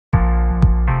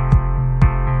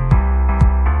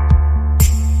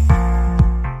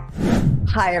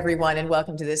Hi, everyone, and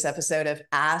welcome to this episode of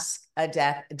Ask a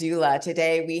Death Doula.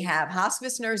 Today, we have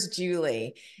hospice nurse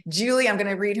Julie. Julie, I'm going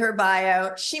to read her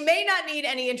bio. She may not need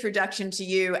any introduction to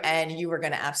you, and you are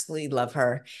going to absolutely love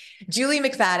her. Julie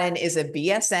McFadden is a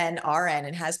BSN RN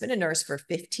and has been a nurse for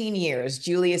 15 years.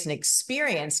 Julie is an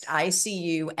experienced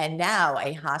ICU and now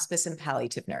a hospice and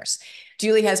palliative nurse.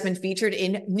 Julie has been featured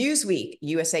in Newsweek,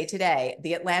 USA Today,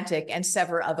 The Atlantic, and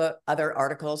several other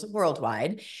articles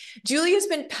worldwide. Julie has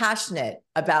been passionate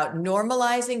about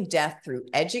normalizing death through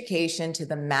education to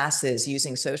the masses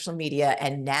using social media.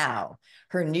 And now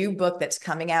her new book that's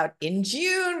coming out in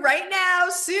June, right now,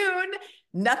 soon,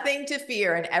 Nothing to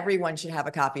Fear, and everyone should have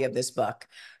a copy of this book.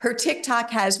 Her TikTok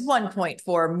has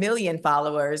 1.4 million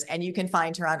followers, and you can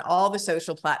find her on all the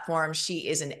social platforms. She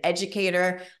is an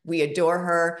educator. We adore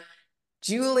her.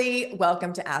 Julie,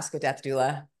 welcome to Ask a Death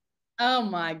Doula. Oh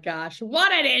my gosh,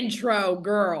 what an intro,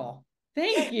 girl.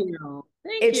 Thank you.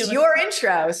 Thank It's you. your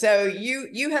intro. So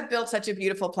you have built such a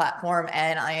beautiful platform,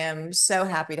 and I am so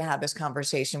happy to have this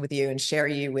conversation with you and share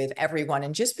you with everyone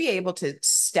and just be able to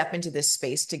step into this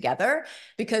space together,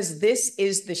 because this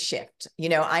is the shift. You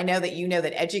know, I know that you know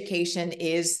that education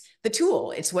is the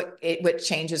tool. It's what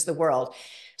changes the world.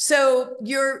 So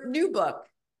your new book,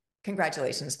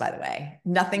 congratulations, by the way.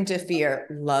 Nothing to Fear.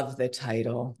 Love the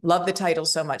title. Love the title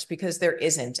so much, because there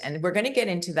isn't. And we're going to get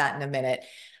into that in a minute.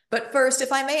 But first,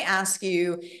 if I may ask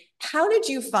you, how did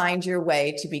you find your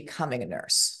way to becoming a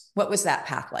nurse? What was that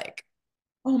path like?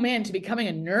 Oh man, to becoming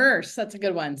a nurse, that's a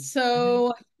good one.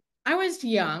 So I was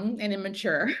young and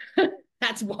immature.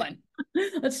 That's one.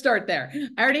 Let's start there.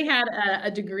 I already had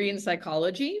a degree in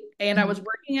psychology, and I was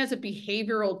working as a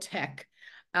behavioral tech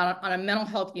on a mental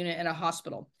health unit in a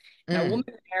hospital. And a woman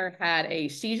there had a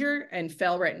seizure and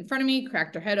fell right in front of me,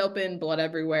 cracked her head open, blood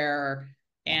everywhere.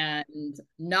 And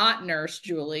not nurse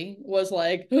Julie was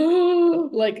like, oh,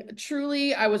 like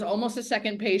truly, I was almost a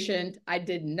second patient. I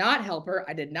did not help her.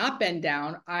 I did not bend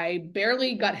down. I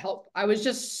barely got help. I was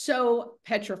just so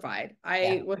petrified.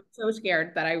 I was so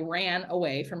scared that I ran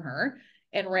away from her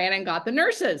and ran and got the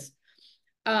nurses.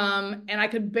 And I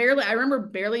remember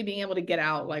barely being able to get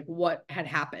out like what had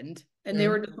happened. And they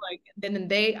were just like,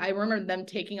 I remember them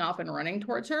taking off and running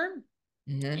towards her.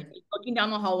 Looking down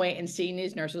the hallway and seeing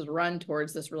these nurses run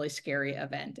towards this really scary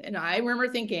event. And I remember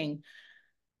thinking,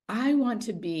 I want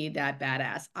to be that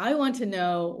badass. I want to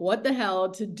know what the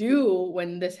hell to do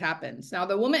when this happens. Now,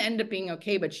 the woman ended up being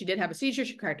okay, but she did have a seizure.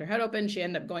 She cracked her head open. She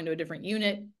ended up going to a different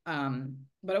unit.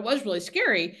 But it was really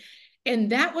scary.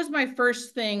 And that was my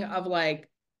first thing of like,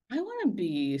 I want to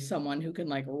be someone who can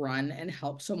like run and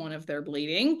help someone if they're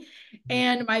bleeding.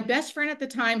 And my best friend at the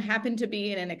time happened to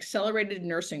be in an accelerated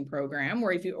nursing program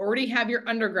where if you already have your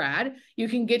undergrad, you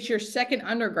can get your second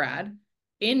undergrad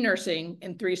in nursing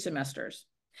in 3 semesters.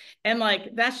 And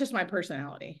like, that's just my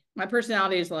personality. My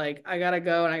personality is like, I got to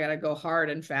go and I got to go hard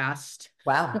and fast.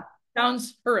 Wow.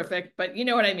 Sounds horrific, but you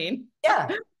know what I mean? Yeah.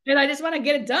 And I just want to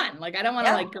get it done. Like, I don't want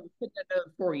to Yeah. like go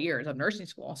 4 years of nursing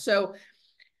school. So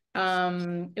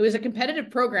it was a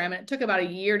competitive program and it took about a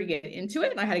year to get into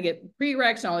it. And I had to get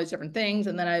prereqs and all these different things.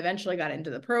 And then I eventually got into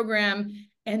the program.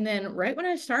 And then right when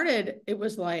I started, it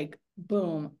was like,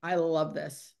 boom, I love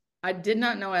this. I did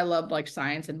not know I loved like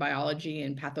science and biology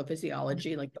and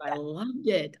pathophysiology, like, but I loved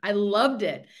it. I loved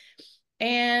it.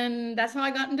 And that's how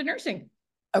I got into nursing.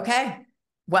 Okay.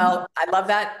 Well, I love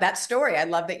that story. I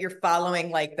love that you're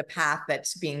following like the path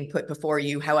that's being put before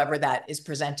you, however that is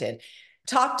presented.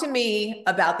 Talk to me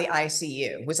about the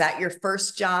ICU. Was that your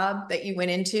first job that you went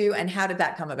into, and how did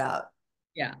that come about?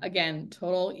 Yeah, again,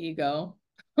 total ego,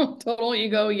 total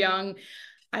ego, young.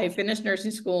 I finished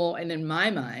nursing school, and in my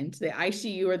mind, the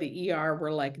ICU or the ER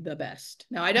were like the best.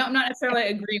 Now, I'm not necessarily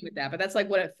agreeing with that, but that's like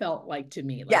what it felt like to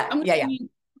me. Like, Yeah, yeah, yeah.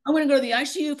 I'm gonna go to the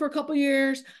ICU for a couple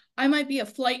years. I might be a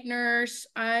flight nurse.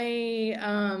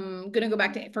 Gonna go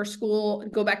back to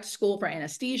school for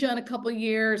anesthesia in a couple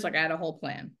years. Like, I had a whole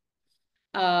plan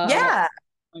of what Yeah,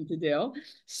 I'm going to do.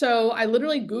 So I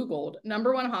literally Googled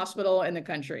 #1 hospital in the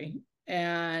country.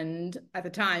 And at the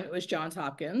time, it was Johns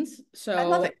Hopkins. I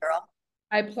love So it, girl.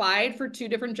 I applied for 2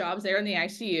 different jobs there in the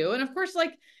ICU. And of course,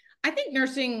 like, I think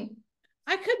nursing,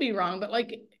 I could be wrong, but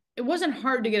like, it wasn't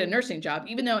hard to get a nursing job,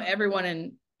 even though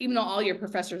all your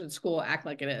professors at school act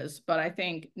like it is. But I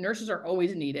think nurses are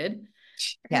always needed.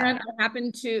 Yeah. And I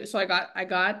happened to, so I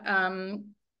got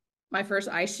my first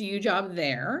ICU job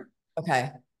there.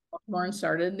 Okay. Lauren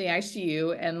started in the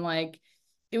ICU, and like,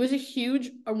 it was a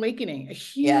huge awakening, a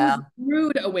Yeah. huge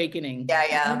rude awakening. Yeah.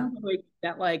 Yeah.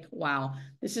 That like, wow,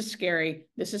 this is scary.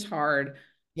 This is hard.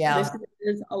 Yeah. This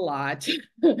is a lot.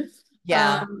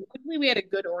 Yeah. Luckily, we had a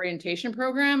good orientation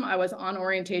program. I was on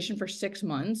orientation for 6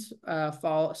 months.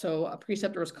 So a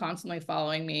preceptor was constantly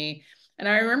following me. And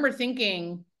I remember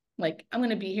thinking, like, I'm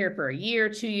going to be here for a year,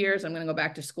 2 years. I'm going to go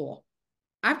back to school.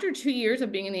 After 2 years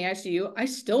of being in the ICU, I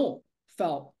still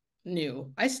felt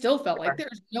new. I still felt like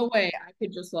there's no way I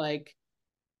could just like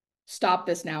stop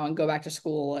this now and go back to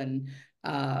school. And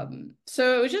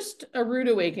so it was just a rude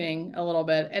awakening a little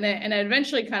bit. And it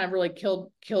eventually kind of really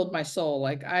killed my soul.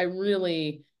 Like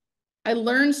I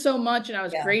learned so much and I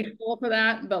was grateful for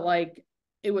that, but like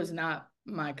it was not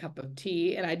my cup of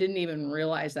tea. And I didn't even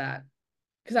realize that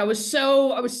because I was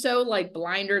so like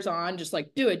blinders on, just like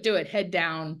do it, head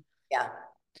down. Yeah.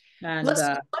 And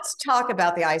let's talk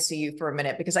about the ICU for a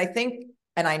minute, because I think,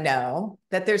 and I know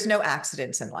that there's no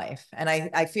accidents in life. And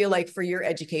I feel like for your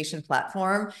education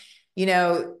platform, you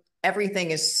know, everything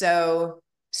is so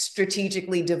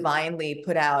strategically, divinely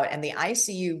put out. And the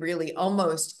ICU really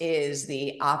almost is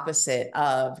the opposite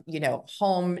of, you know,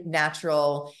 home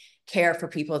natural care for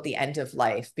people at the end of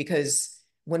life. Because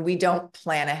when we don't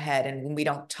plan ahead and when we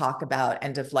don't talk about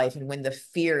end of life, and when the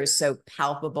fear is so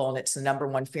palpable and it's the number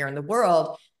one fear in the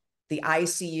world, the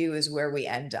ICU is where we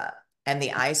end up, and the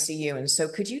ICU. And so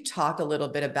could you talk a little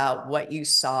bit about what you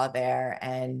saw there,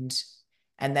 and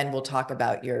then we'll talk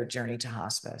about your journey to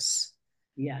hospice.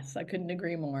 Yes, I couldn't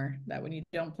agree more that when you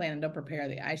don't plan and don't prepare,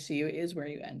 the ICU is where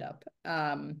you end up.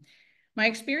 My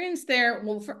experience there,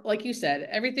 well, like you said,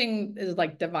 everything is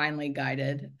like divinely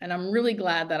guided. And I'm really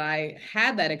glad that I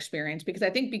had that experience, because I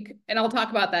think, and I'll talk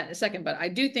about that in a second, but I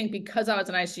do think because I was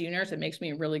an ICU nurse, it makes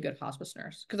me a really good hospice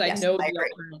nurse, because I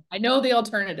know the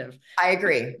alternative. I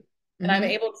agree. And I'm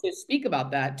able to speak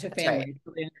about that to families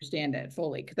so they understand it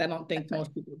fully, because I don't think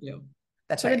most people do.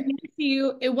 That's right. But in the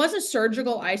ICU, it was a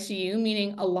surgical ICU,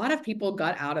 meaning a lot of people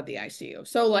got out of the ICU.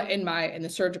 So like in the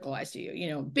surgical ICU, you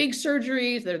know, big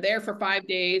surgeries, they're there for 5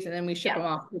 days and then we ship them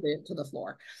off to the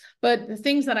floor. But the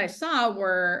things that I saw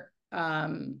were,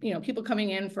 you know, people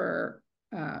coming in for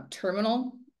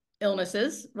terminal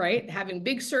illnesses, right? Having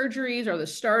big surgeries or the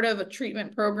start of a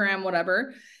treatment program,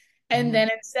 whatever. And then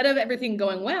instead of everything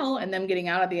going well and them getting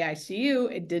out of the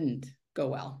ICU, it didn't go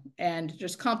well, and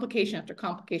just complication after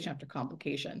complication after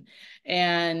complication.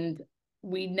 And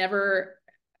we never,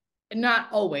 not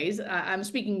always, I'm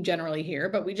speaking generally here,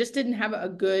 but we just didn't have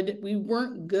we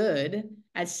weren't good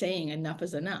at saying enough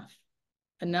is enough.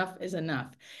 Enough is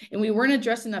enough. And we weren't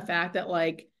addressing the fact that,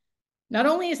 like, not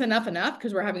only is enough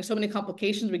because we're having so many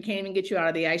complications, we can't even get you out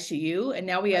of the ICU. And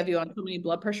now we have you on so many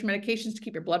blood pressure medications to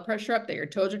keep your blood pressure up that your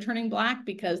toes are turning black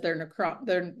because they're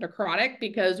necrotic,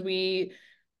 because we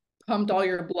pumped all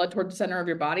your blood toward the center of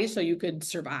your body so you could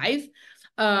survive.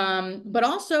 But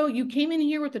also you came in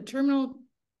here with a terminal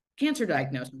cancer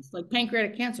diagnosis, like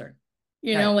pancreatic cancer,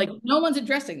 you know, like no one's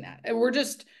addressing that. And we're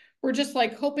just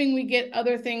like hoping we get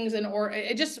other things. Or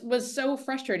it just was so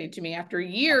frustrating to me after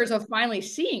years of finally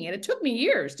seeing it. It took me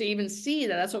years to even see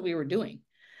that that's what we were doing.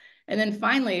 And then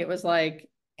finally it was like,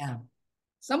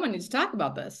 someone needs to talk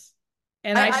about this.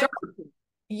 And I started.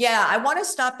 Yeah, I want to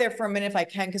stop there for a minute if I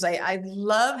can, because I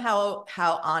love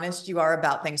how honest you are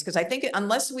about things. Because I think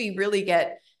unless we really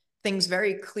get things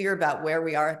very clear about where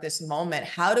we are at this moment,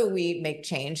 how do we make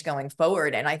change going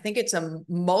forward? And I think it's a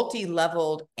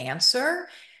multi-leveled answer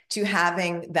to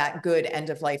having that good end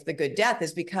of life, the good death,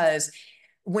 is because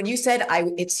when you said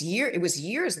it was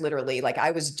years literally, like I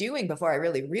was doing before I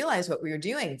really realized what we were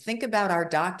doing. Think about our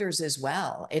doctors as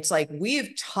well. It's like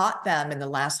we've taught them in the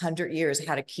last 100 years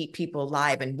how to keep people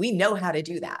alive, and we know how to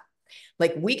do that.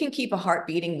 Like we can keep a heart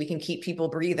beating, we can keep people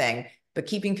breathing, but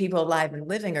keeping people alive and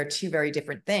living are two very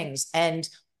different things. And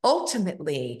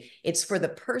ultimately, it's for the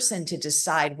person to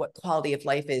decide what quality of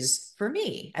life is for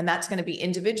me. And that's going to be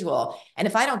individual. And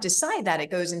if I don't decide that, it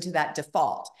goes into that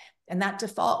default. And that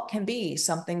default can be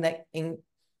something that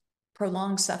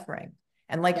prolongs suffering.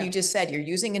 And like you just said, you're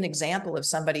using an example of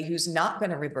somebody who's not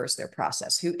going to reverse their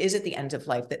process, who is at the end of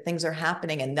life, that things are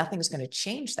happening and nothing's going to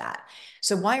change that.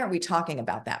 So why aren't we talking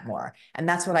about that more? And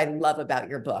that's what I love about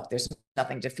your book. There's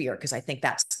nothing to fear, because I think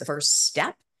that's the first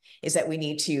step, is that we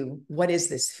need to, what is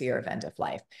this fear of end of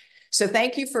life? So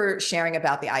thank you for sharing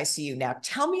about the ICU. Now,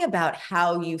 tell me about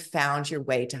how you found your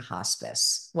way to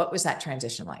hospice. What was that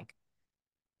transition like?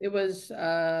 It was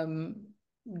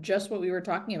just what we were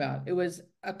talking about. It was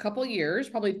a couple years,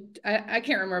 probably, I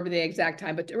can't remember the exact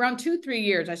time, but around 2-3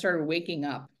 years, I started waking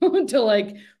up to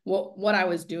like what I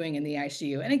was doing in the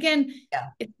ICU. And again,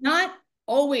 it's not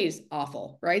always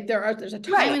awful, right? There's a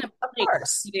time and a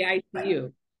place in the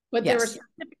ICU, but there were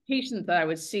specific patients that I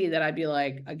would see that I'd be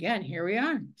like, again, here we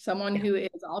are, someone who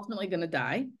is ultimately going to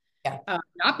die. Yeah.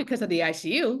 Not because of the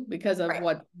ICU, because of Right.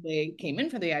 what they came in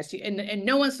for the ICU, and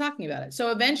no one's talking about it.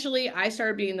 So eventually I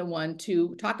started being the one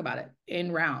to talk about it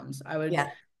in rounds. I would Yeah.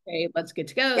 say, let's get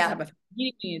together, let's Yeah. have a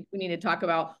meeting. We need to talk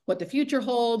about what the future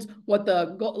holds, what the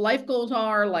life goals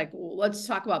are. Like, let's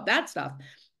talk about that stuff.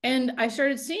 And I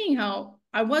started seeing how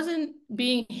I wasn't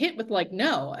being hit with like,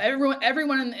 no,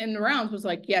 everyone in the rounds was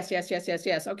like, yes, yes, yes, yes,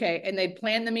 yes. Okay. And they'd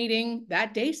plan the meeting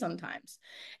that day sometimes.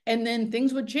 And then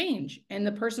things would change and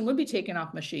the person would be taken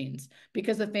off machines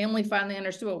because the family finally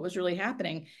understood what was really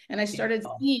happening. And I started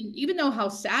Beautiful. seeing, even though how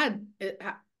sad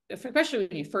especially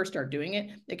when you first start doing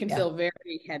it, it can Yeah. feel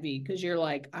very heavy because you're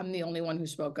like, I'm the only one who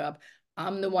spoke up.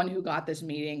 I'm the one who got this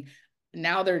meeting.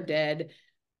 Now they're dead.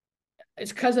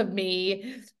 It's because of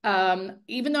me.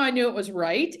 Even though I knew it was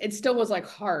right, it still was like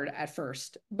hard at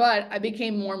first. But I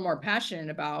became more and more passionate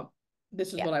about this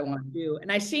is Yeah. what I want to do.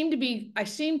 And I seem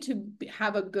to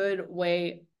have a good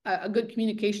way, a good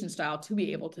communication style to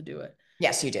be able to do it.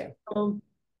 Yes, you do. So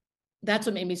that's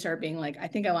what made me start being like, I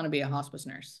think I want to be a hospice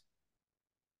nurse.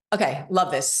 Okay,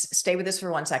 love this. Stay with this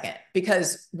for 1 second,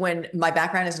 because when my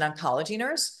background is an oncology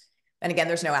nurse, and again,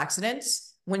 there's no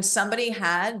accidents. When somebody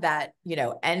had that,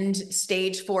 end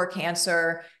stage 4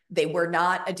 cancer, they were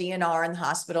not a DNR in the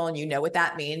hospital, and you know what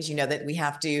that means. You know that we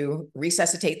have to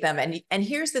resuscitate them. And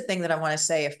here's the thing that I want to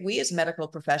say: if we as medical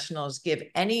professionals give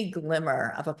any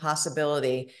glimmer of a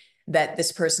possibility that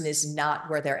this person is not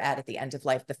where they're at the end of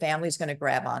life, the family's going to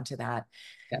grab onto that.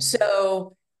 Yeah.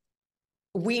 So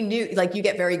we knew, like, you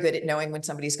get very good at knowing when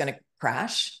somebody's going to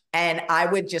crash. And I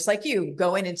would, just like you,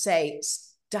 go in and say,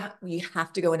 stop, you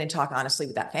have to go in and talk honestly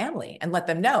with that family and let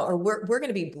them know, or we're going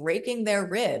to be breaking their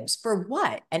ribs for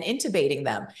what? And intubating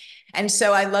them. And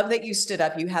so I love that you stood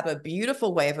up. You have a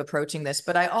beautiful way of approaching this,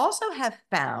 but I also have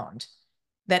found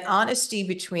that honesty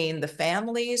between the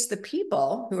families, the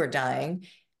people who are dying,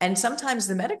 and sometimes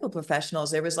the medical professionals,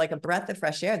 there was like a breath of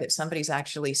fresh air that somebody's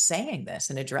actually saying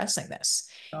this and addressing this.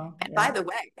 Oh, And yeah. by the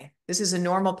way, this is a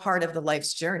normal part of the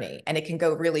life's journey, and it can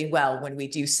go really well when we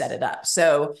do set it up.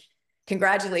 So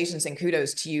congratulations and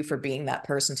kudos to you for being that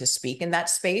person to speak in that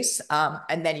space.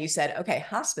 And then you said, okay,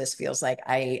 hospice feels like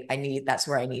that's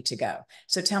where I need to go.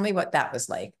 So tell me what that was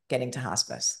like, getting to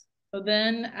hospice. So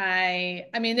then I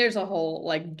mean, there's a whole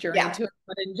like journey Yeah. to it,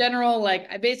 but in general, like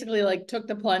I basically like took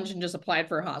the plunge and just applied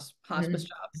for hospice Mhm.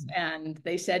 jobs, and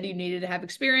they said you needed to have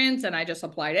experience, and I just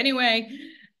applied anyway,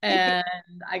 and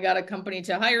I got a company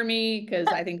to hire me because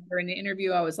I think during the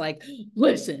interview I was like,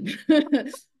 listen,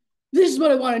 this is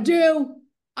what I want to do.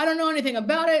 I don't know anything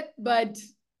about it, but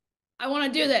I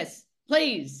want to do this,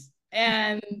 please.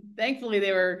 And thankfully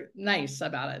they were nice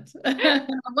about it. I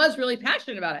was really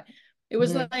passionate about it. It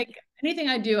was Mhm. like anything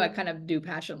I do, I kind of do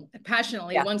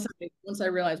passionately Yeah. once I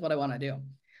realize what I want to do.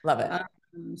 Love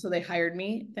it. So they hired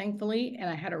me, thankfully, and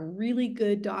I had a really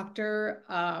good doctor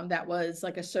that was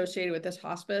like associated with this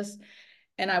hospice.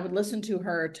 And I would listen to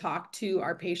her talk to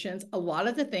our patients. A lot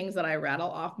of the things that I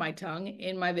rattle off my tongue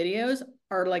in my videos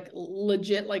are like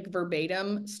legit, like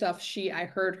verbatim stuff I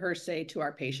heard her say to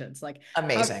our patients, like how she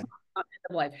Amazing. talked about end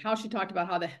of life, how she talked about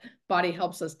how the body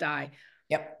helps us die.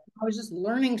 Yep. I was just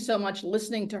learning so much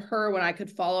listening to her when I could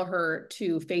follow her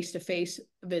to face-to-face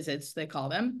visits, they call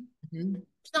them. Mhm.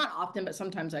 It's not often, but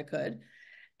sometimes I could.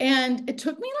 And it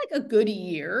took me like a good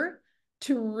year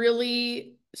to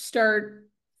really start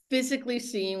physically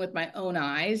seeing with my own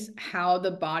eyes how the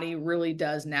body really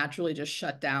does naturally just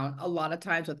shut down a lot of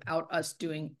times without us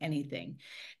doing anything.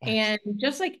 Yes. And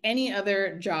just like any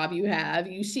other job you have,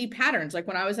 you see patterns. Like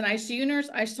when I was an ICU nurse,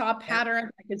 I saw Yep.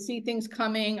 patterns. I could see things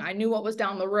coming. I knew what was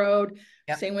down the road.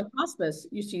 Yep. Same with hospice.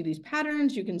 You see these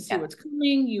patterns, you can see Yeah. what's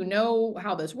coming, you know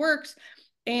how this works.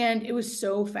 And it was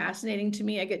so fascinating to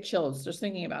me. I get chills just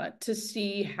thinking about it, to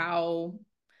see how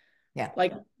Yeah.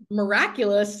 like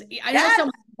miraculous. I know Yes.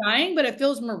 someone's dying, but it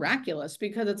feels miraculous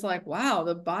because it's like, wow,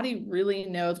 the body really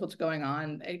knows what's going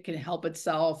on. It can help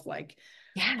itself. Like,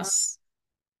 uh, Yes.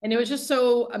 and it was just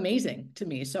so amazing to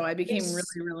me. So I became really,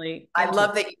 It's, really I into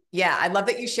love it. that. Yeah. I love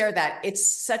that you share that. It's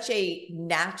such a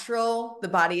natural, the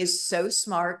body is so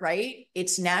smart, right?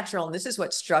 It's natural. And this is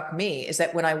what struck me, is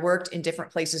that when I worked in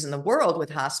different places in the world with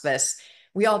hospice,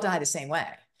 we all die the same way.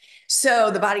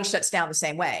 So the body shuts down the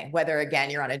same way, whether again,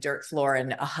 you're on a dirt floor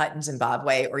in a hut in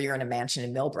Zimbabwe or you're in a mansion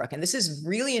in Millbrook. And this is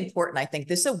really important. I think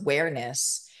this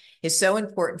awareness is so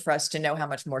important for us to know how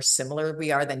much more similar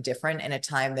we are than different in a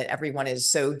time that everyone is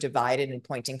so divided and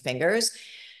pointing fingers.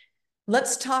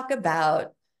 Let's talk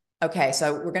about, okay,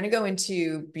 so we're going to go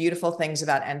into beautiful things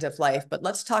about end of life, but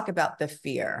let's talk about the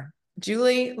fear.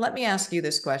 Julie, let me ask you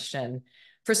this question.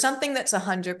 For something that's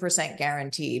 100%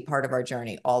 guaranteed, part of our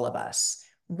journey, all of us,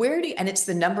 and it's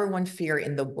the number one fear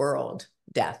in the world,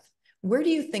 death. Where do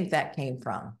you think that came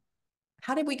from?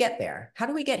 How did we get there? How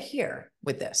do we get here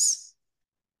with this?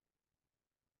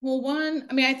 Well, one,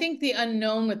 I mean, I think the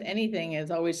unknown with anything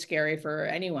is always scary for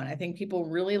anyone. I think people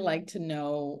really like to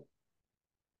know,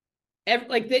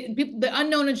 like the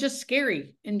unknown is just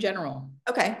scary in general.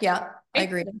 Okay, yeah, I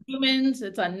agree. Humans,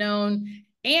 it's unknown.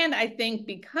 And I think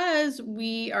because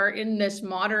we are in this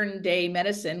modern day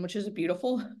medicine, which is a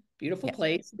beautiful, beautiful Yes.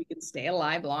 place, we can stay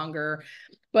alive longer.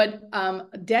 But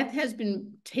death has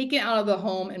been taken out of the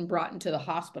home and brought into the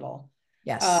hospital.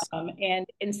 Yes. And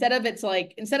instead of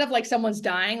like someone's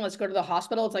dying, let's go to the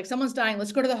hospital. It's like someone's dying,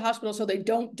 let's go to the hospital so they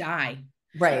don't die.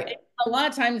 Right. And a lot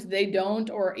of times they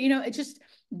don't, or, it's just,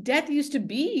 death used to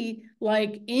be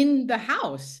like in the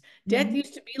house. Death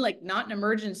used to be like not an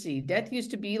emergency. Death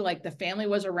used to be like the family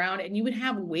was around and you would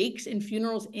have wakes and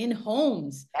funerals in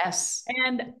homes. Yes.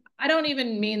 And I don't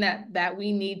even mean that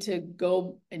we need to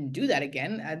go and do that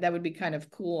again. That would be kind of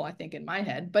cool, I think, in my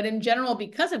head. But in general,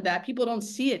 because of that, people don't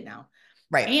see it now.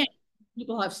 Right. And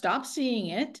people have stopped seeing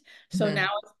it. So now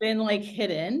it's been like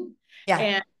hidden. Yeah.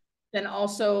 And then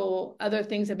also other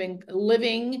things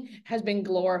living has been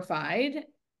glorified.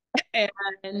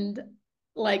 And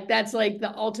like that's like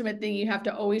the ultimate thing, you have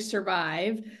to always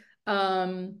survive.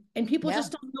 And people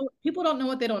just don't know, people don't know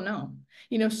what they don't know.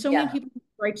 So many people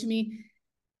write to me,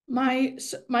 my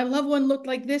loved one looked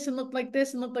like this and looked like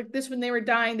this and looked like this when they were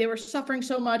dying. They were suffering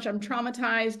so much. I'm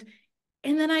traumatized.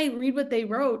 And then I read what they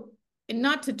wrote, and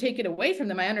not to take it away from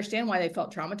them. I understand why they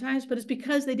felt traumatized, but it's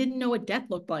because they didn't know what death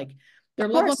looked like. Their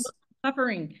loved one was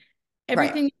suffering.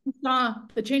 Everything you saw,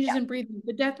 the changes in breathing,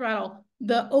 the death rattle,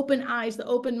 the open eyes, the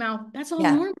open mouth, that's all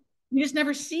normal. You just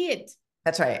never see it.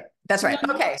 That's right. That's right.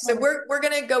 Okay. So we're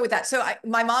going to go with that. So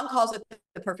my mom calls it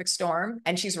the perfect storm,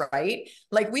 and she's right.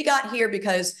 Like, we got here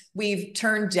because we've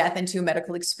turned death into a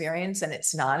medical experience, and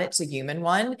it's not, it's a human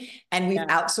one. And we've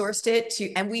outsourced it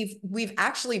to, and we've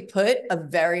actually put a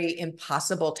very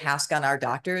impossible task on our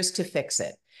doctors to fix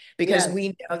it, because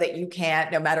we know that you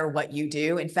can't, no matter what you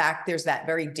do. In fact, there's that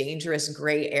very dangerous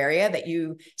gray area that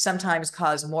you sometimes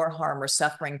cause more harm or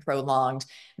suffering prolonged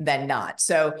than not.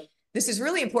 So this is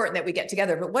really important that we get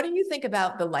together. But what do you think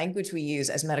about the language we use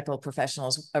as medical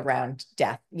professionals around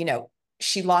death?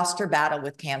 She lost her battle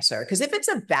with cancer. Because if it's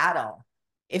a battle,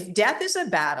 if death is a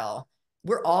battle,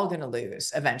 we're all going to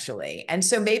lose eventually. And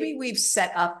so maybe we've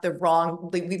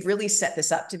we've really set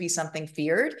this up to be something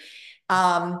feared.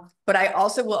 But I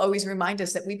also will always remind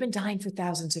us that we've been dying for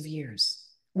thousands of years.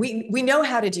 We know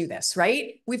how to do this,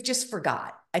 right? We've just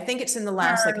forgot. I think it's in the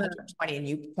last 120, and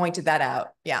you pointed that out.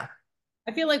 Yeah.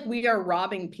 I feel like we are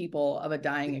robbing people of a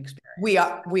dying experience. We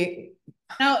are.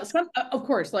 Now, of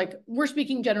course, like, we're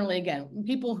speaking generally again,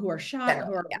 people who are shot,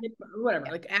 who are whatever,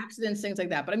 like accidents, things like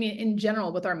that. But I mean, in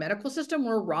general, with our medical system,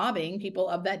 we're robbing people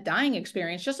of that dying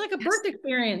experience, just like a birth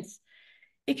experience.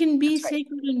 It can be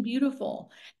sacred and beautiful.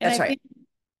 And I think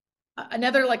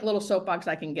another like little soapbox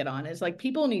I can get on is like,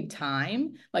 people need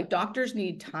time, like doctors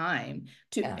need time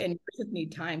and nurses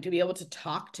need time to be able to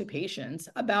talk to patients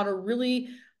about a really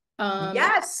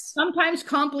sometimes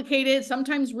complicated,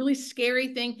 sometimes really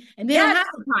scary thing, and they don't have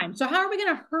the time. So how are we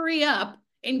going to hurry up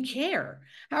and care?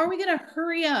 How are we going to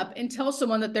hurry up and tell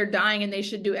someone that they're dying and they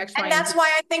should do X, Y, and that's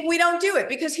why I think we don't do it,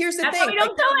 because here's the thing. We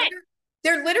don't do it.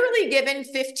 They're literally given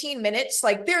 15 minutes.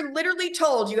 Like, they're literally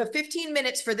told, you have 15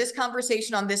 minutes for this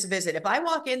conversation on this visit. If I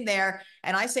walk in there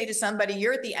and I say to somebody,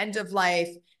 you're at the end of life,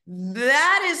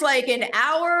 that is like an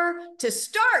hour to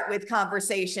start with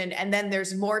conversation. And then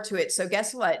there's more to it. So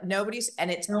guess what? And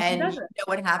you know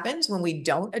what happens when we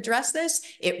don't address this?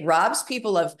 It robs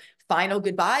people of final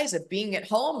goodbyes, of being at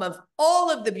home, of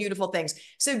all of the beautiful things.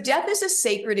 So death is a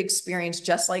sacred experience,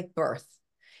 just like birth.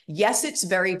 Yes, it's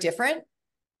very different,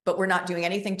 but we're not doing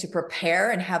anything to prepare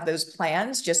and have those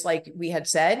plans, just like we had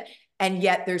said. And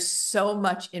yet there's so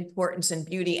much importance and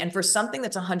beauty. And for something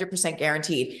that's 100%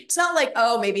 guaranteed, it's not like,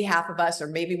 oh, maybe half of us, or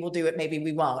maybe we'll do it, maybe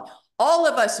we won't. All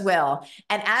of us will.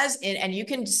 And you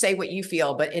can say what you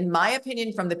feel, but in my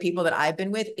opinion, from the people that I've been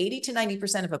with, 80 to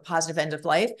 90% of a positive end of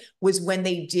life was when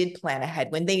they did plan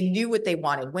ahead, when they knew what they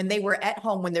wanted, when they were at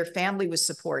home, when their family was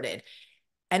supported.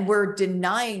 And we're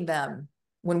denying them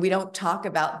when we don't talk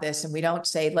about this and we don't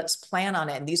say, let's plan on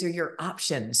it, and these are your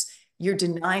options. You're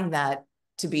denying that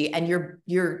to be, and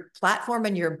your platform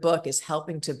and your book is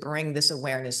helping to bring this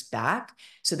awareness back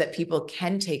so that people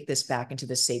can take this back into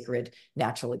the sacred,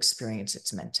 natural experience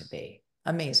it's meant to be.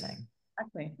 Amazing.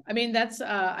 Exactly. I mean, that's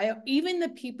even the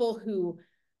people who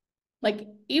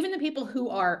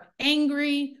are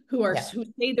angry, who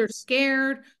say they're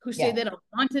scared, who say they don't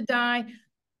want to die.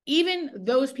 even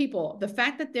those people, the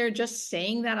fact that they're just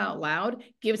saying that out loud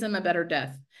gives them a better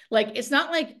death. Like, it's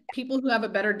not like people who have a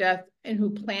better death and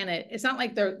who plan it, it's not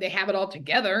like they have it all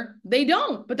together. They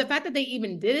don't. But the fact that they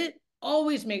even did it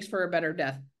always makes for a better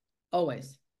death.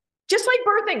 Always. Just like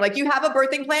birthing, like you have a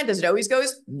birthing plan. Does it always go?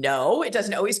 No, it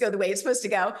doesn't always go the way it's supposed to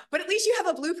go, but at least you have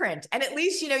a blueprint, and at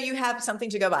least, you know, you have something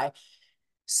to go by.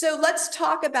 So let's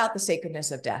talk about the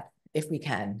sacredness of death, if we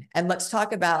can. And let's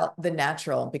talk about the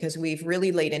natural, because we've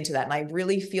really laid into that. And I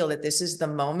really feel that this is the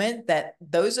moment that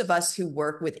those of us who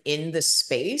work within the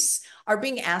space are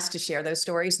being asked to share those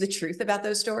stories, the truth about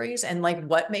those stories, and like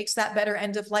what makes that better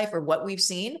end of life, or what we've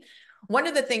seen. One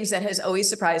of the things that has always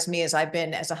surprised me is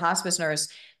as a hospice nurse,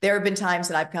 there have been times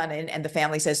that I've gone in and the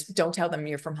family says, don't tell them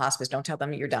you're from hospice. Don't tell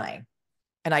them you're dying.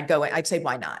 And I'd say,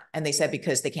 why not? And they said,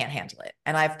 because they can't handle it.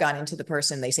 And I've gone into the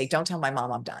person, they say, don't tell my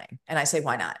mom I'm dying. And I say,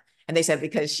 why not? And they said,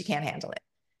 because she can't handle it.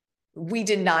 We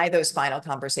deny those final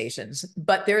conversations,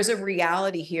 but there's a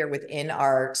reality here within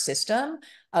our system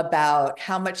about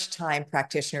how much time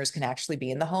practitioners can actually be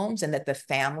in the homes, and that the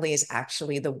family is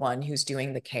actually the one who's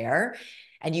doing the care.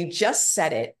 And you just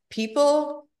said it,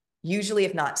 people usually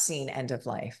have not seen end of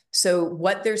life. So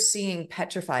what they're seeing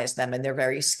petrifies them, and they're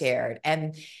very scared.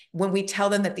 And when we tell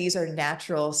them that these are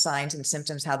natural signs and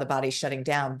symptoms, how the body's shutting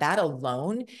down, that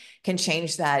alone can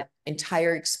change that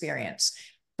entire experience.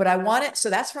 But I want it, so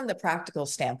that's from the practical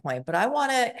standpoint, but I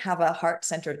want to have a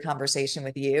heart-centered conversation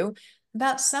with you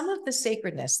about some of the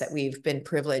sacredness that we've been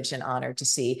privileged and honored to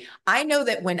see. I know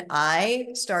that when I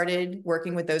started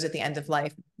working with those at the end of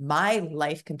life, my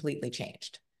life completely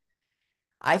changed.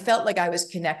 I felt like I was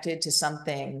connected to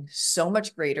something so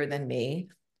much greater than me.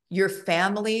 Your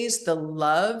families, the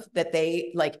love that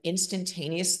they like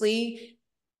instantaneously,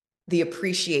 the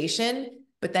appreciation,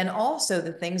 but then also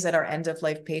the things that our end of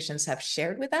life patients have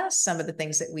shared with us, some of the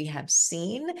things that we have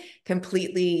seen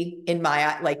completely, in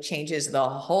my like, changes the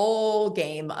whole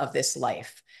game of this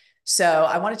life. So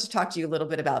I wanted to talk to you a little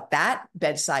bit about that,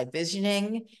 bedside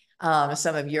visioning,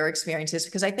 some of your experiences,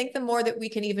 because I think the more that we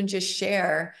can even just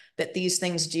share that these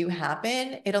things do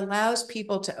happen, it allows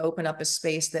people to open up a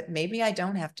space that maybe I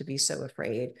don't have to be so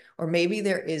afraid, or maybe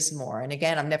there is more. And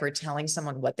again, I'm never telling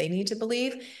someone what they need to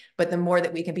believe, but the more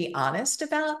that we can be honest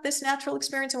about this natural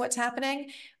experience and what's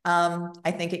happening,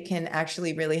 I think it can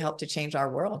actually really help to change our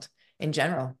world in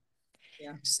general.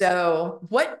 Yeah. So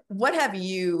what have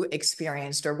you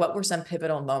experienced, or what were some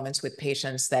pivotal moments with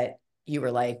patients that you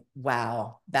were like,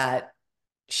 wow, that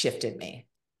shifted me?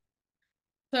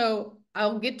 So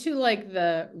I'll get to like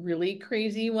the really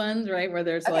crazy ones, right? Where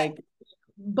there's Okay. like,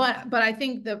 but I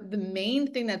think the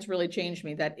main thing that's really changed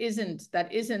me that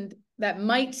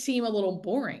might seem a little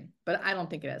boring, but I don't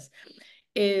think it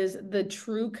is the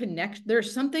true connection.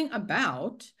 There's something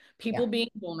about people Yeah. being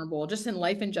vulnerable, just in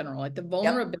life in general, like the Yep.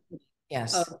 vulnerability of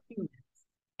Yes. humans,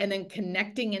 and then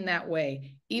connecting in that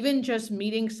way. Even just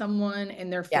meeting someone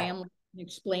and their Yeah. family,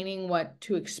 explaining what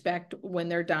to expect when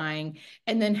they're dying,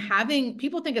 and then having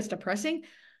people think it's depressing.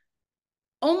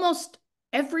 Almost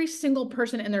every single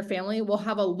person in their family will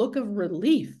have a look of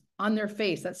relief on their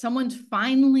face that someone's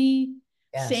finally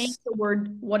saying Yes. the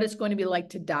word, what it's going to be like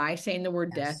to die, saying the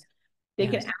word death. Yes. They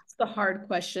can Yes. ask the hard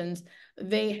questions.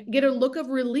 They get a look of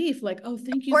relief, like, oh,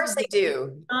 thank Of you course for they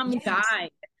do. Yes. guide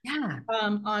Yeah.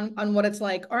 on what it's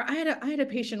like. Or I had a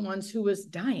patient once who was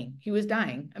dying. He was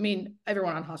dying. I mean,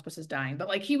 everyone on hospice is dying, but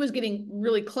like he was getting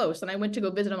really close. And I went to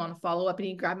go visit him on a follow-up, and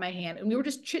he grabbed my hand, and we were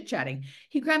just chit-chatting.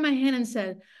 He grabbed my hand and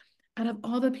said, out of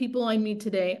all the people I meet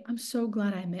today, I'm so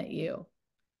glad I met you.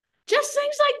 Just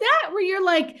things like that, where you're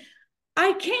like,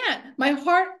 I can't. My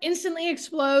heart instantly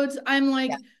explodes. I'm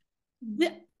like, Yeah.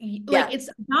 like Yeah. it's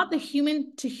not the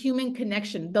human to human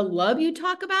connection. The love you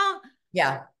talk about,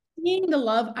 Yeah. seeing the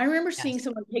love. I remember seeing Yes.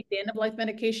 someone take the end of life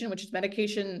medication, which is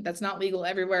medication that's not legal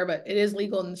everywhere, but it is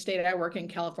legal in the state I work in,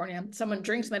 California. Someone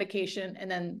drinks medication and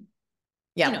then,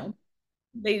 you Yeah. know,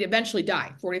 they eventually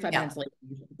die 45 Yeah. minutes later,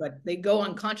 but they go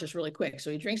unconscious really quick.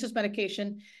 So he drinks his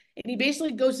medication and he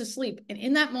basically goes to sleep. And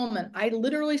in that moment, I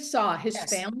literally saw his Yes.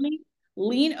 family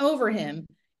lean over him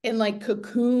and like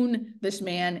cocoon this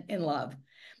man in love.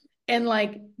 And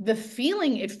like the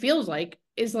feeling it feels like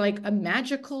is like a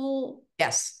magical,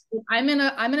 Yes. I'm in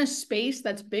a space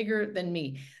that's bigger than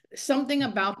me. Something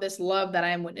about this love that I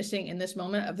am witnessing in this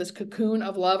moment, of this cocoon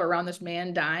of love around this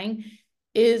man dying,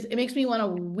 is it makes me want to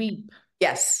weep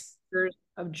Yes. tears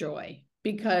of joy,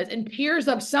 because, and tears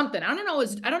of something. I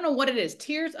don't know what it is.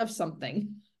 Tears of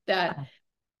something that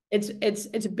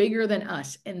it's bigger than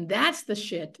us. And that's the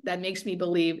shit that makes me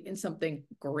believe in something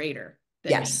greater than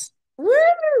me. Yes.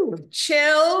 Woo!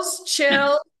 Chills,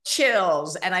 chills,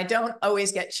 chills. And I don't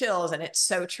always get chills, and it's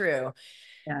so true.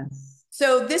 Yes.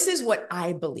 So this is what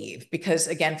I believe, because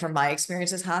again, from my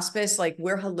experience as hospice, like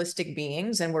we're holistic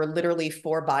beings and we're literally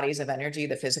 4 bodies of energy,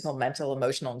 the physical, mental,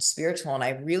 emotional, and spiritual. And I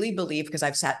really believe, because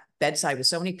I've sat bedside with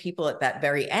so many people at that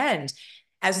very end,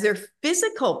 as their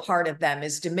physical part of them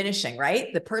is diminishing,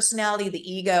 right? The personality,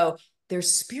 the ego, their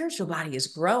spiritual body is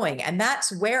growing. And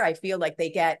that's where I feel like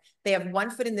they have one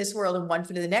foot in this world and one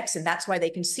foot in the next. And that's why they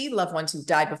can see loved ones who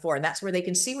died before. And that's where they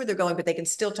can see where they're going, but they can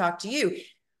still talk to you.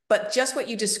 But just what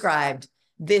you described,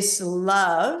 this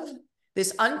love,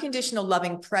 this unconditional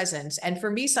loving presence. And for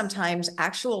me, sometimes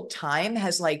actual time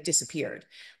has like disappeared.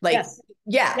 Like, Yes.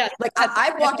 yeah, Yes. like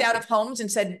I've walked out of homes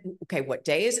and said, okay, what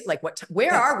day is it? Like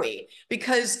where are we?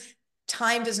 Because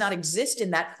time does not exist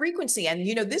in that frequency. And,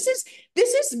 you know, this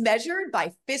is measured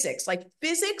by physics. Like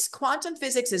physics, quantum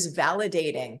physics is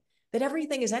validating that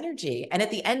everything is energy. And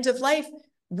at the end of life,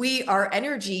 our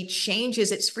energy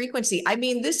changes its frequency. I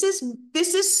mean, this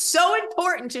is so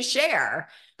important to share,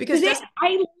 because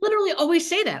I literally always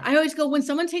say that. I always go, when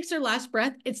someone takes their last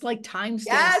breath, it's like time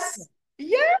stands still.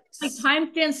 Yes. Like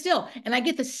time stands still. And I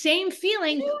get the same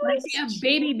feeling when I see a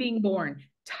baby being born.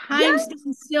 Time Yes.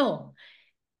 stands still.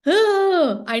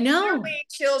 Oh, I know. Literally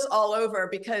chills all over.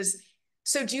 Because,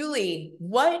 so Julie,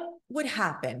 what would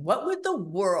happen? What would the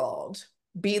world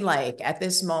be like at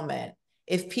this moment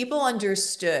if people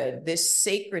understood this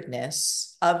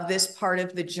sacredness of this part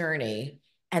of the journey?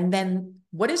 And then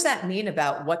what does that mean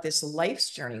about what this life's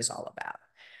journey is all about?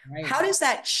 Right. How does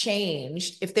that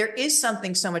change if there is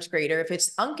something so much greater, if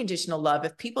it's unconditional love,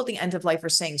 if people at the end of life are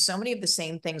saying so many of the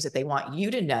same things that they want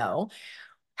you to know?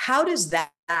 How does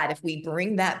that, if we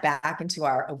bring that back into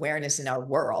our awareness in our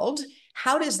world,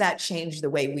 how does that change the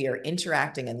way we are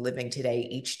interacting and living today,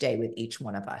 each day with each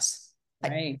one of us?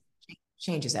 Right. It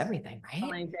changes everything, right? So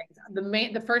many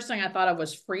things. The first thing I thought of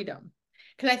was freedom.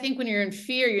 Because I think when you're in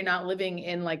fear, you're not living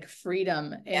in like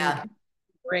freedom and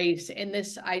grace, and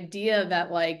this idea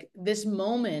that like this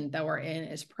moment that we're in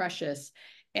is precious,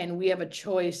 and we have a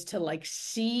choice to like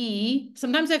see.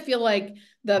 Sometimes I feel like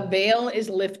the veil is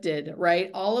lifted, right?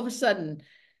 All of a sudden,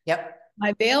 Yep.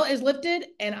 my veil is lifted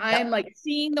and I'm like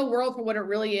seeing the world for what it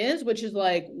really is, which is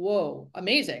like, whoa,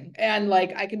 amazing. And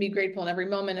like, I can be grateful in every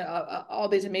moment, all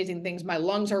these amazing things. My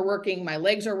lungs are working, my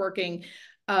legs are working.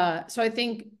 So I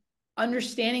think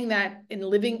understanding that and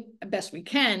living best we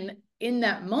can in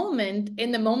that moment,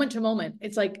 in the moment to moment,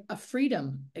 it's like a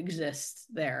freedom exists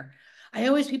there. I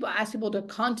always ask people to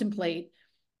contemplate,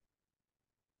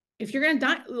 if you're going to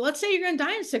die, let's say you're going to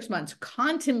die in 6 months,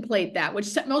 contemplate that,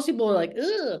 which most people are like,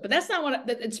 ugh, but that's not what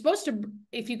it's supposed to.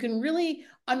 If you can really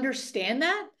understand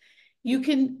that, you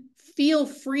can feel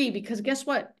free, because guess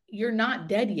what? You're not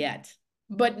dead yet.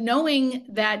 But knowing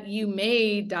that you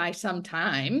may die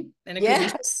sometime, and it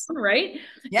could be soon, right?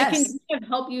 Yes. It can kind of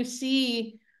help you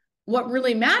see what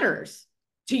really matters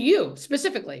to you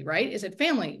specifically, right? Is it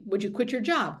family? Would you quit your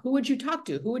job? Who would you talk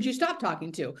to? Who would you stop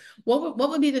talking to? What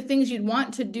would be the things you'd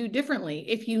want to do differently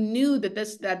if you knew that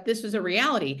this was a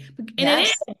reality? And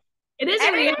it is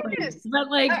a reality. But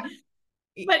like,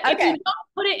 if you don't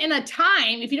put it in a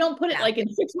time, if you don't put it like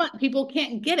in 6 months, people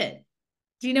can't get it.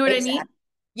 Do you know what I mean?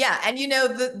 Yeah. And you know,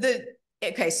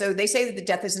 okay, so they say that the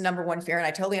death is the number one fear, and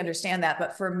I totally understand that.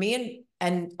 But for me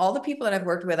and all the people that I've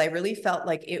worked with, I really felt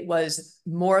like it was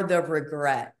more the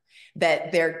regret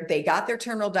that they got their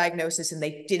terminal diagnosis and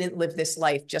they didn't live this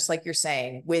life, just like you're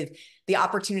saying, with the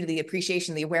opportunity, the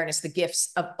appreciation, the awareness, the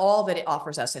gifts of all that it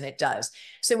offers us. And it does.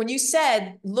 So when you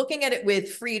said looking at it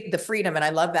with the freedom, and I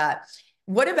love that,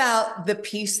 what about the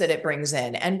peace that it brings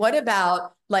in? And what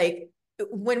about like,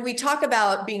 when we talk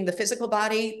about being the physical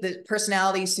body, the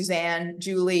personality, Suzanne,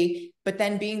 Julie, but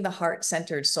then being the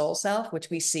heart-centered soul self,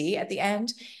 which we see at the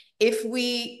end, if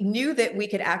we knew that we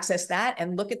could access that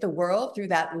and look at the world through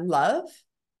that love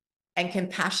and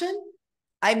compassion,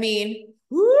 I mean,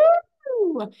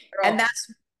 woo! And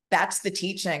that's the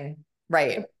teaching,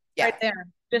 right? Yeah. Right there.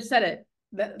 Just said it.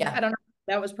 I don't know.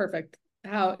 That was perfect.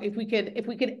 How if we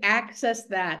could access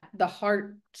that, the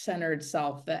heart-centered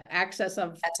self, the access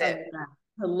of that,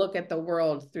 to look at the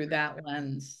world through that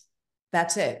lens.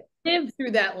 That's it. Live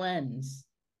through that lens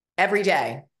every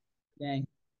day. Okay.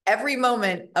 Every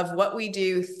moment of what we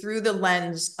do through the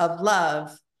lens of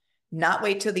love, not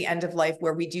wait till the end of life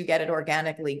where we do get it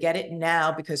organically, get it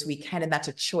now because we can, and that's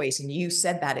a choice. And you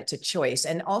said that it's a choice.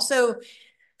 And also,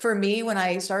 for me, when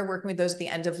I started working with those at the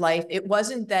end of life, it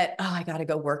wasn't that, oh, I got to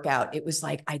go work out. It was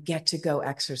like, I get to go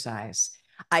exercise.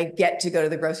 I get to go to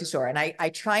the grocery store. And I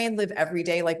try and live every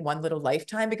day like one little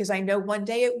lifetime, because I know one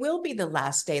day it will be the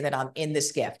last day that I'm in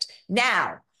this gift.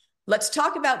 Now, Let's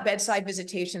talk about bedside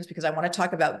visitations, because I want to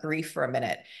talk about grief for a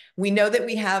minute. We know that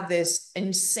we have this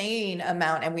insane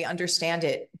amount, and we understand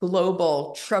it,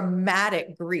 global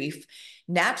traumatic grief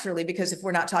naturally, because if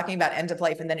we're not talking about end of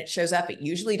life and then it shows up, it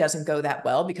usually doesn't go that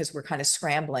well because we're kind of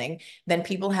scrambling. Then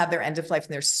people have their end of life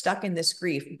and they're stuck in this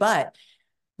grief. But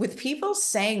with people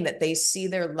saying that they see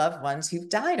their loved ones who've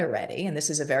died already, and this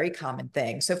is a very common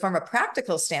thing. So from a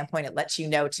practical standpoint, it lets you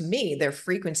know, to me, their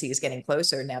frequency is getting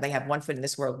closer. Now they have one foot in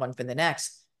this world, one foot in the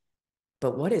next.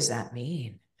 But what does that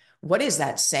mean? What is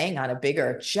that saying on a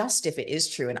bigger, just if it is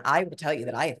true? And I will tell you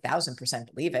that I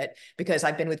 1000% believe it, because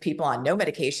I've been with people on no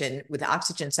medication with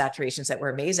oxygen saturations that were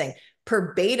amazing,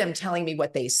 verbatim telling me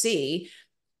what they see.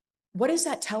 What does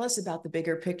that tell us about the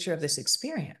bigger picture of this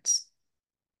experience?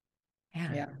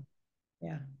 Yeah.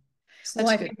 Yeah. Such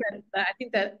Well, good. I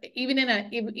think that even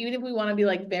if we want to be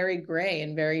like very gray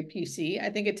and very PC, I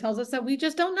think it tells us that we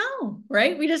just don't know,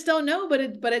 right? We just don't know, but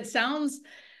it sounds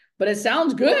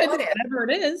good, whatever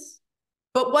it is.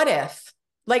 But what if?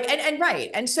 Like, and right.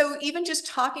 And so even just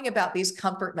talking about these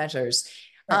comfort measures,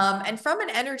 Right. and from an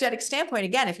energetic standpoint,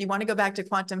 again, if you want to go back to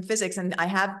quantum physics, and I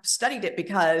have studied it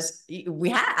because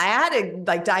I had to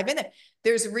like dive in it.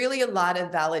 There's really a lot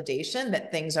of validation that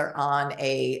things are on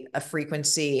a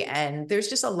frequency, and there's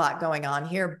just a lot going on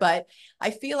here. But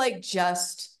I feel like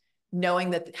just knowing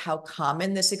that how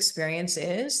common this experience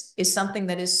is something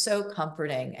that is so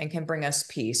comforting and can bring us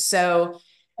peace. So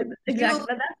Exactly.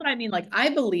 That's what I mean. Like, I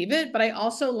believe it, but I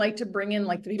also like to bring in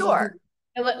like the people who,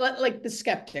 sure. like the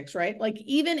skeptics, right? Like,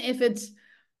 even if it's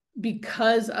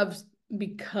because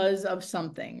of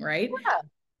something, right?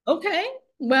 Yeah. Okay.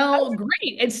 Well,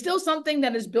 great. It's still something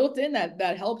that is built in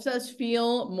that helps us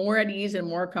feel more at ease and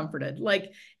more comforted.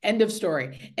 Like, end of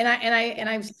story. And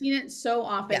I've seen it so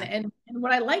often. Yeah. And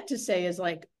what I like to say is,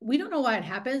 like, we don't know why it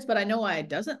happens, but I know why it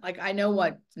doesn't. Like, I know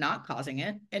what's not causing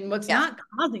it. And what's Yeah. not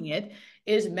causing it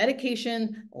is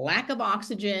medication, lack of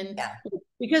oxygen. Yeah.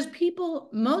 Because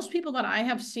most people that I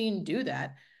have seen do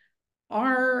that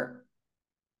are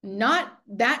not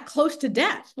that close to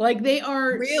death. Like, they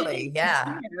are Really? sitting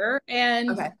Yeah. here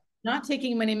and Okay. not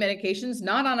taking many medications,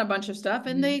 not on a bunch of stuff,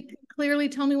 and Mhm. they clearly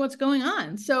tell me what's going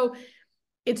on. So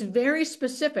it's very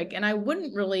specific. And I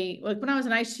wouldn't really, like, when I was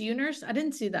an ICU nurse, I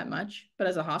didn't see that much. But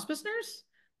as a hospice nurse,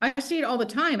 I see it all the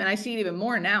time. And I see it even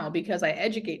more now because I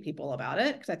educate people about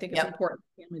it, because I think it's Yep. important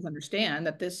families understand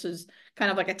that this is kind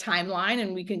of like a timeline,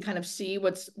 and we can kind of see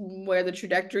where the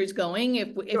trajectory is going if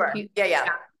Sure. people. Yeah. Yeah.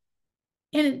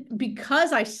 And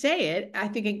because I say it, I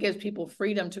think it gives people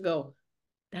freedom to go,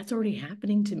 that's already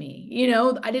happening to me.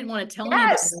 I didn't want to tell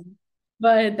anybody, Yes.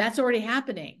 but that's already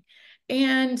happening.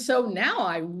 And so now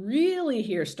I really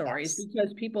hear stories Yes.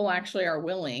 because people actually are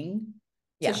willing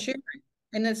to Yeah. share it.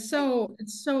 And it's so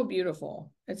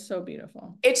beautiful. It's so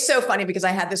beautiful. It's so funny because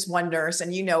I had this one nurse,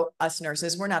 and us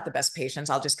nurses, we're not the best patients.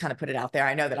 I'll just kind of put it out there.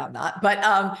 I know that I'm not,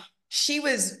 but she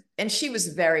was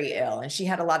very ill, and she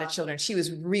had a lot of children. She was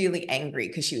really angry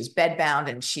because she was bedbound,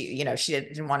 and she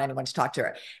didn't want anyone to talk to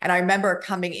her. And I remember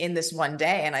coming in this one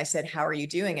day, and I said, "How are you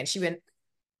doing?" And she went,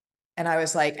 and I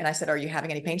was like, and I said, "Are you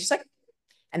having any pain?" She's like,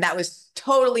 and that was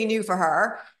totally new for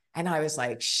her. And I was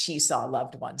like, she saw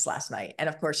loved ones last night. And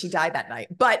of course, she died that night.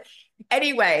 But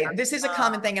anyway, this is a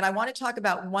common thing. And I want to talk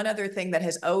about one other thing that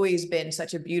has always been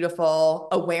such a beautiful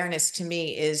awareness to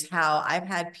me is how I've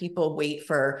had people wait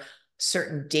for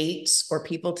certain dates or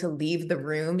people to leave the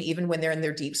room, even when they're in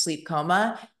their deep sleep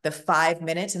coma, the 5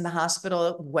 minutes in the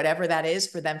hospital, whatever that is,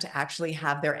 for them to actually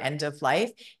have their end of life.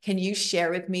 Can you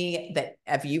share with me that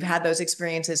have you had those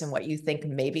experiences and what you think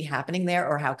may be happening there,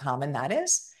 or how common that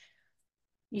is?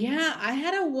 Yeah, I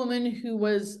had a woman who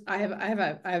was, I have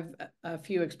a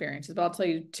few experiences, but I'll tell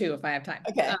you two if I have time.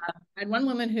 Okay. I had one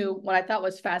woman who, what I thought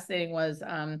was fascinating was,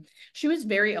 she was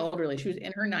very elderly. She was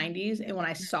in her 90s. And when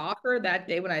I saw her that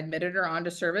day, when I admitted her onto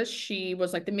service, she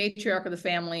was like the matriarch of the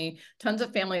family, tons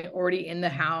of family already in the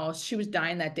house. She was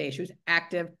dying that day. She was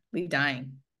actively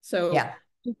dying. So Yeah.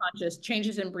 unconscious,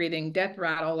 changes in breathing, death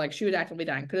rattle, like she was actively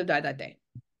dying, could have died that day.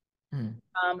 Mm.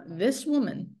 This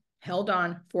woman held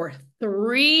on for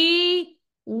 3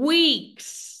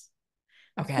 weeks.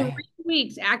 Three Okay.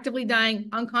 weeks, actively dying,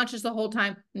 unconscious the whole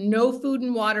time, no food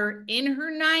and water in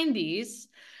her 90s,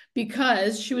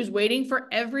 because she was waiting for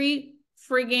every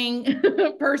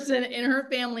frigging person in her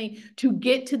family to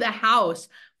get to the house,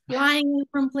 flying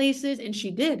from places. And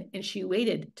she did. And she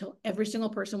waited till every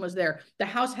single person was there. The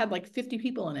house had like 50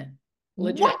 people in it.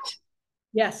 Legit. What?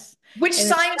 Yes. Which And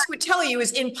science would tell you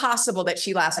is impossible that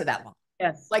she lasted that long.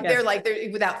 Yes, Like yes.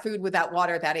 they're without food, without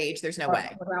water at that age, there's no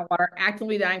way. Without water,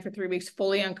 actively dying for 3 weeks,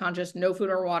 fully unconscious, no food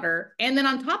or water. And then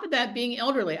on top of that, being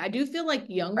elderly. I do feel like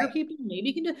younger Right. people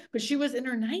maybe can do, but she was in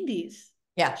her 90s.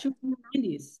 Yeah. She was in her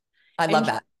 90s. I love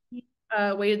And that. she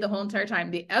waited the whole entire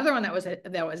time. The other one that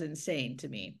was insane to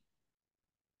me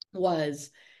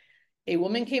was a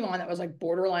woman came on that was like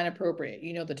borderline appropriate.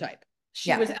 You know the type.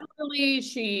 She was Yeah. elderly.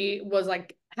 She was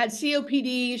like had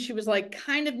COPD. She was like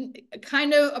kind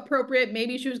of appropriate.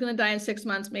 Maybe she was going to die in 6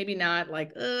 months. Maybe not.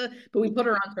 Like, but we put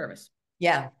her on service.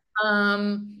 Yeah.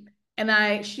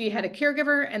 And she had a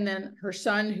caregiver, and then her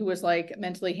son who was like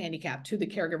mentally handicapped, who the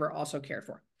caregiver also cared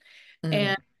for.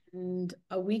 Mm. And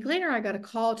a week later, I got a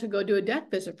call to go do a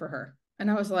death visit for her, and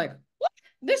I was like, "What?"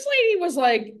 This lady was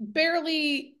like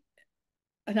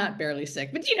not barely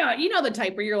sick, but you know the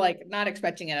type where you're like not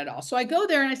expecting it at all. So I go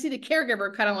there and I see the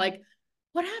caregiver kind of like,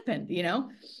 what happened,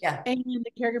 Yeah. And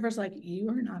the caregiver's like, you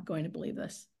are not going to believe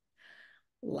this.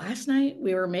 Last night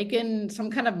we were making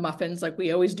some kind of muffins like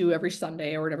we always do every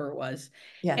Sunday or whatever it was.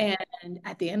 Yeah. And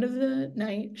at the end of the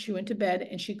night, she went to bed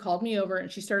and she called me over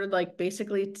and she started like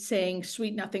basically saying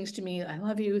sweet nothings to me. I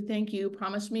love you. Thank you.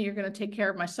 Promise me you're going to take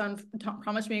care of my son.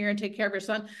 Promise me you're going to take care of your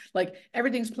son. Like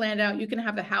everything's planned out. You can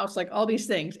have the house, like all these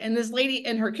things. And this lady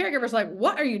and her caregiver's like,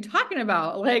 what are you talking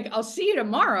about? Like, I'll see you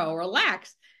tomorrow.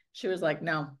 Relax. She was like,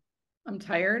 no, I'm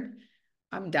tired.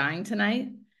 I'm dying tonight.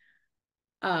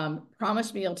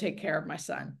 Promise me you'll take care of my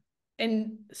son.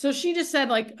 And so she just said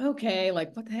like, okay,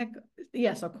 like what the heck?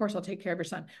 Yes, of course I'll take care of your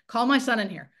son. Call my son in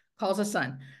here. Calls his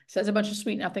son, says a bunch of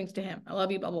sweet nothings to him. I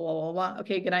love you, blah, blah, blah, blah, blah.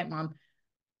 Okay, good night, mom.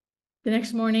 The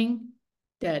next morning,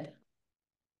 dead.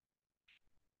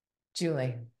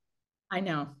 Julie. I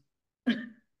know.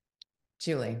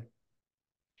 Julie.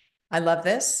 I love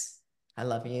this. I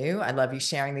love you. I love you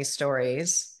sharing these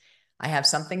stories. I have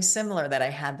something similar that I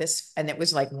had this, and it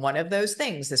was like one of those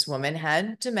things. This woman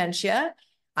had dementia.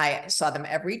 I saw them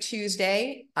every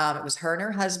Tuesday. It was her and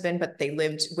her husband, but they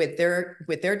lived with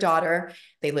their daughter.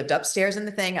 They lived upstairs in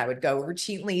the thing. I would go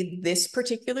routinely. This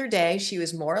particular day, she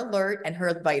was more alert and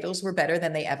her vitals were better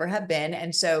than they ever have been.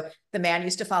 And so the man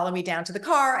used to follow me down to the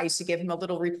car. I used to give him a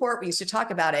little report. We used to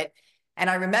talk about it. And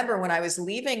I remember when I was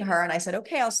leaving her and I said,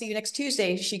 okay, I'll see you next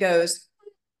Tuesday. She goes,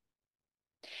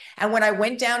 and when I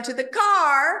went down to the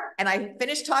car and I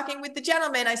finished talking with the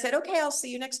gentleman, I said, okay, I'll see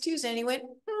you next Tuesday. And he went,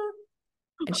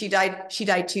 and she died 2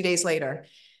 days later.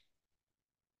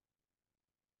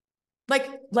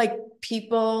 Like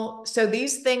people, so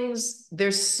these things,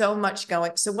 there's so much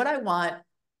going. So what I want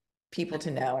people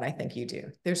to know, and I think you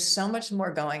do, there's so much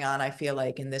more going on, I feel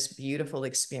like, in this beautiful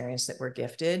experience that we're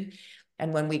gifted.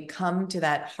 And when we come to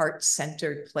that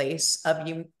heart-centered place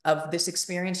of this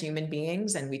experience, human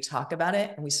beings, and we talk about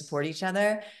it and we support each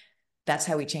other, that's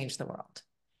how we change the world.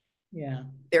 Yeah.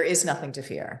 There is nothing to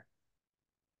fear.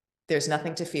 There's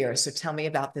nothing to fear. So tell me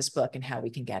about this book and how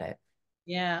we can get it.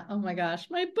 Yeah. Oh my gosh.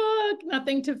 My book,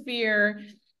 Nothing to Fear.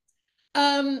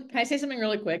 Can I say something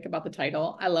really quick about the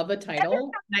title? I love the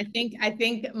title. I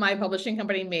think my publishing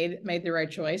company made the right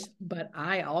choice, but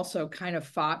I also kind of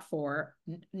fought for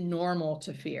normal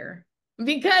to fear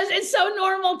because it's so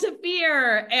normal to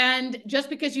fear. And just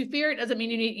because you fear it doesn't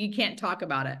mean you can't talk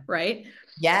about it, right?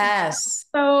 Yes.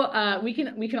 So we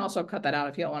can also cut that out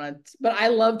if you don't want to. But I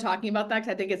love talking about that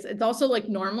because I think it's also like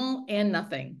normal and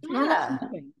nothing. Yeah. Normal and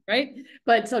nothing, right?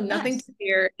 But so Nothing Yes. to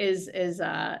Fear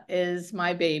is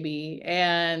my baby,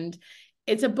 and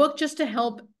it's a book just to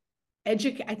help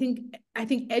educate. I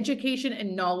think education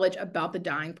and knowledge about the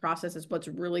dying process is what's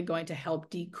really going to help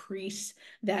decrease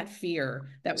that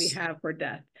fear that we have for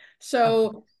death.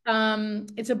 So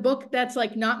it's a book that's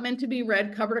like not meant to be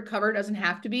read cover to cover. It doesn't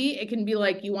have to be. It can be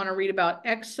like you want to read about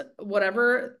X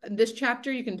whatever this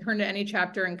chapter, you can turn to any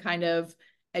chapter and kind of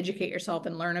educate yourself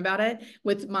and learn about it,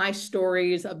 with my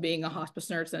stories of being a hospice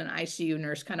nurse and an ICU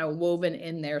nurse kind of woven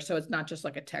in there, so it's not just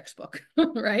like a textbook.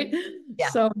 Right? Yeah.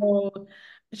 So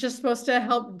it's just supposed to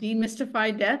help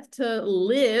demystify death to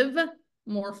live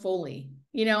more fully.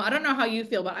 I don't know how you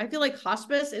feel, but I feel like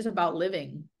hospice is about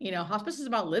living. Hospice is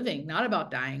about living, not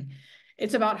about dying.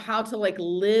 It's about how to like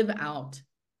live out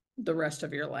the rest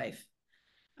of your life.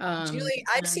 Julie,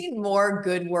 I've seen more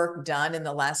good work done in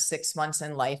the last 6 months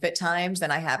in life at times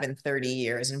than I have in 30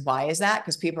 years. And why is that?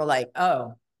 Because people are like,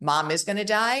 oh, mom is going to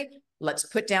die. Let's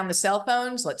put down the cell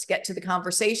phones. Let's get to the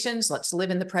conversations. Let's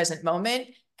live in the present moment.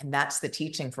 And that's the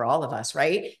teaching for all of us,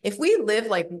 right? If we live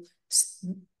like,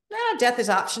 death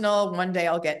is optional, one day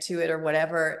I'll get to it or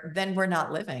whatever, then we're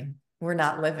not living. We're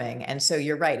not living. And so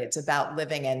you're right. It's about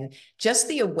living, and just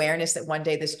the awareness that one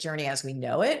day this journey as we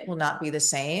know it will not be the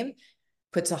same.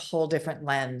 puts a whole different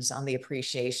lens on the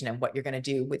appreciation and what you're going to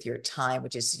do with your time,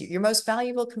 which is your most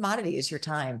valuable commodity is your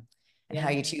time and how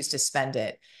you choose to spend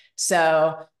it.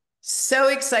 So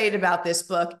excited about this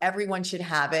book. Everyone should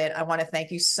have it. I want to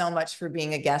thank you so much for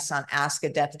being a guest on Ask a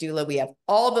Death Doula. We have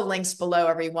all the links below,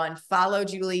 everyone. Follow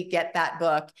Julie, get that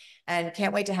book, and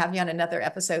can't wait to have you on another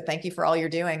episode. Thank you for all you're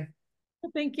doing.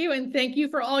 Thank you. And thank you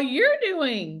for all you're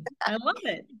doing. I love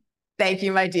it. Thank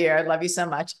you, my dear. I love you so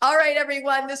much. All right,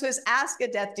 everyone. This was Ask a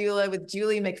Death Doula with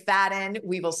Julie McFadden.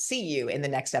 We will see you in the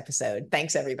next episode.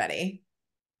 Thanks, everybody.